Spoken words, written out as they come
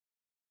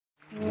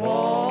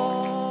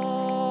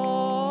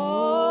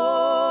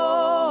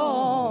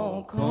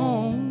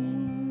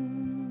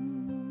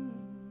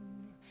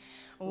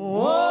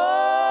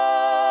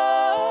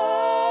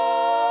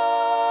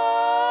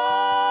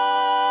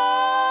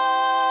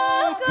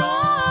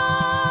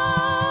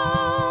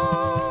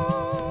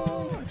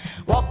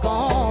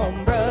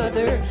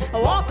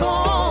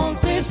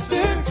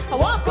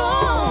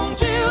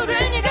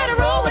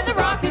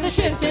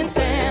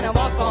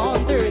walk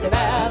on through the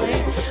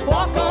valley,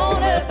 walk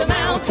on up the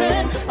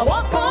mountain,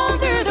 walk on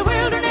through the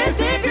wilderness.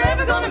 If you're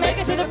ever gonna make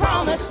it to the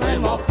promised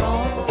land, walk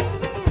on.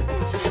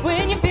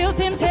 When you feel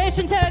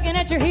temptation tugging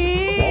at your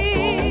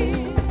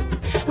heels,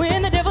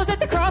 when the devil's at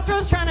the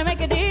crossroads trying to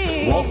make a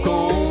deal, walk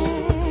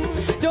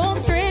on. Don't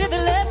stray to the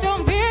left,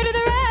 don't veer to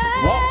the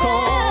right. Walk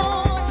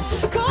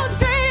on. Cause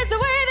straight is the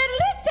way that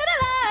leads to the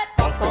light.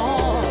 Walk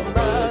on,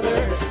 brother.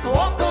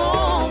 Walk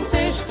on,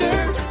 sister.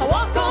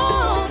 Walk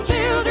on,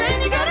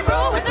 children. You gotta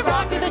roll with the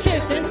rock to the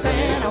shifting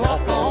sand.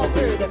 Walk on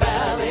through the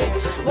valley.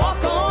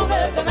 Walk on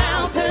up the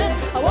mountain.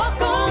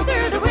 Walk on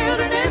through the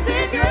wilderness.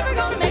 If you're ever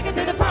gonna make it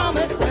to the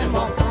promised land,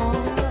 walk on.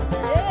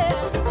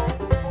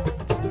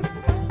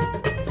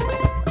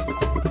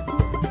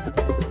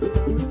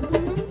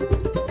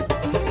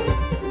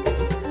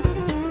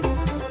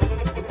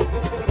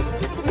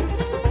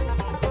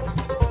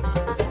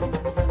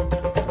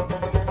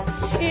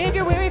 If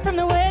you're weary from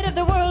the weight of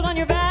the world on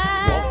your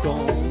back, Walk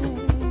on.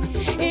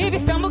 if you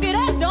stumble, get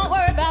up, don't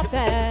worry about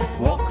that.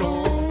 Walk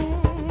on.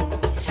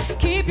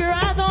 Keep your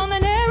eyes on the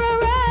narrow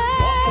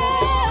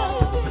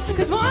road,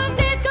 cause one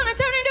day it's gonna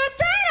turn into a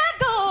straight up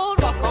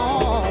gold. Walk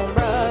on,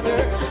 brother.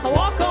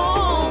 Walk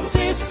on,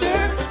 sister.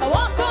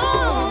 Walk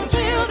on,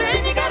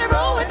 children. You gotta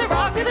roll with the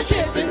rock to the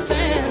shifting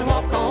sand.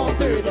 Walk on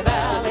through the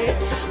valley.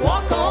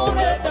 Walk on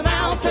up the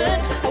mountain.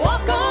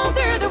 Walk on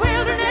through the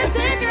wilderness.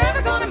 If you're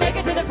ever gonna make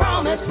it to the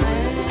promised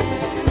land,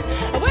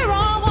 we're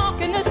all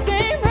walking the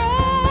same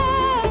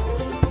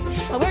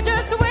road. We're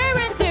just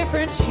wearing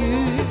different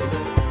shoes.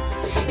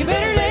 You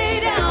better lay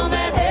down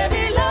that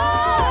heavy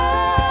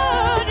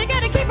load. You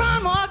gotta keep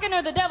on walking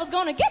or the devil's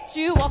gonna get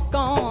you. Walk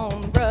on.